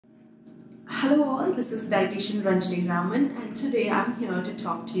Hello all, this is Dietitian Ranjani Raman, and today I'm here to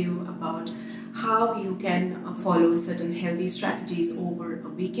talk to you about how you can follow certain healthy strategies over a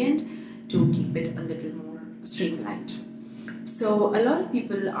weekend to keep it a little more streamlined. So a lot of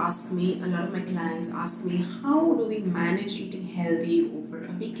people ask me, a lot of my clients ask me, how do we manage eating healthy over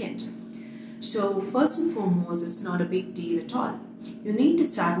a weekend? So first and foremost, it's not a big deal at all. You need to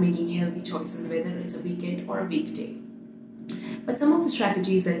start making healthy choices whether it's a weekend or a weekday. But some of the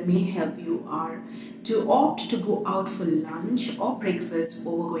strategies that may help you are to opt to go out for lunch or breakfast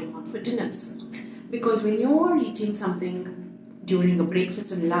over going out for dinners. Because when you're eating something during a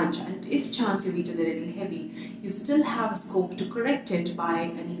breakfast and lunch, and if chance you've eaten a little heavy, you still have a scope to correct it by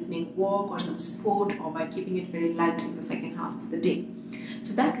an evening walk or some sport or by keeping it very light in the second half of the day.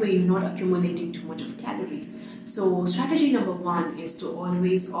 So that way you're not accumulating too much of calories. So strategy number one is to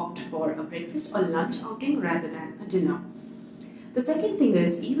always opt for a breakfast or lunch outing rather than a dinner. The second thing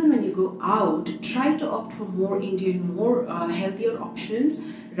is, even when you go out, try to opt for more Indian, more healthier options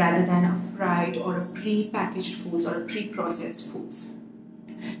rather than a fried or a pre-packaged foods or a pre-processed foods.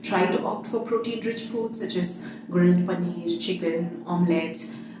 Try to opt for protein-rich foods such as grilled paneer, chicken, omelette,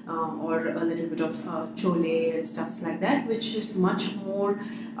 or a little bit of chole and stuff like that, which is much more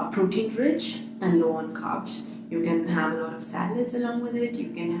protein-rich and low on carbs. You can have a lot of salads along with it.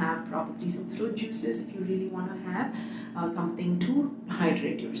 You can have probably some fruit juices if you really want to have something to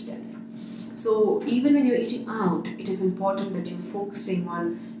hydrate yourself. So even when you're eating out, it is important that you're focusing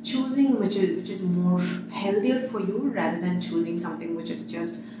on choosing which is more healthier for you rather than choosing something which is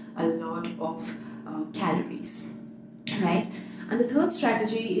just a lot of calories, right? And the third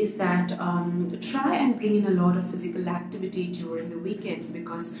strategy is that try and bring in a lot of physical activity during the weekends,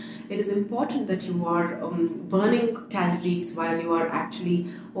 because it is important that you are burning calories while you are actually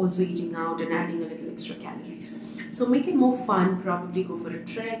also eating out and adding a little extra calories. So make it more fun, probably go for a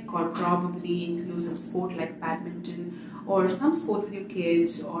trek or probably include some sport like badminton or some sport with your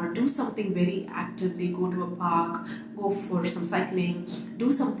kids, or do something very actively, go to a park, go for some cycling,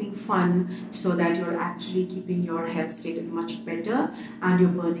 do something fun so that you're actually keeping your health status much better and you're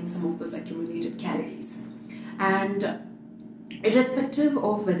burning some of those accumulated calories. And irrespective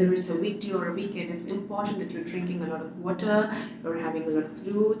of whether it's a weekday or a weekend, it's important that you're drinking a lot of water, you're having a lot of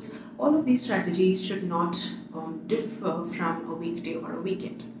fruits. All of these strategies should not differ from a weekday or a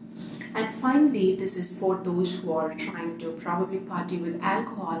weekend. And finally, this is for those who are trying to probably party with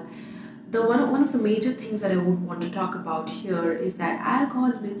alcohol. One of the major things that I would want to talk about here is that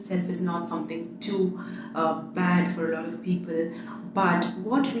alcohol in itself is not something too bad for a lot of people, but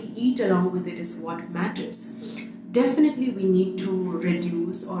what we eat along with it is what matters. Definitely we need to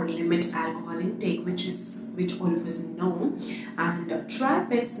reduce or limit alcohol intake, which all of us know, and try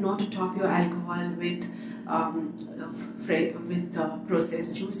best not to top your alcohol with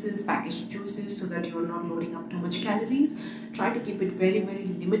processed juices, packaged juices, so that you're not loading up too much calories. Try to keep it very, very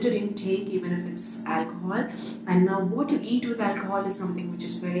limited intake, even if it's alcohol. And now what you eat with alcohol is something which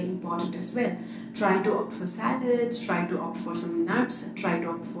is very important as well. Try to opt for salads, try to opt for some nuts, try to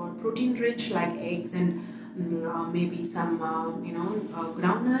opt for protein rich like eggs and maybe some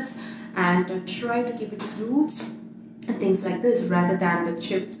groundnuts, and try to keep it fruits and things like this rather than the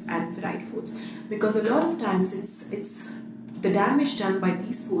chips and fried foods, because a lot of times it's the damage done by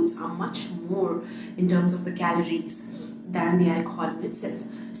these foods are much more in terms of the calories than the alcohol itself.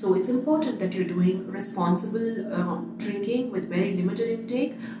 So it's important that you're doing responsible drinking with very limited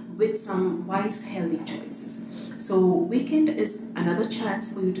intake with some wise healthy choices. So weekend is another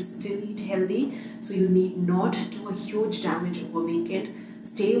chance for you to still eat healthy, so you need not do a huge damage over weekend.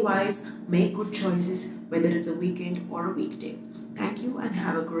 Stay wise, make good choices whether it's a weekend or a weekday. Thank you and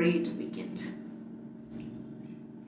have a great weekend.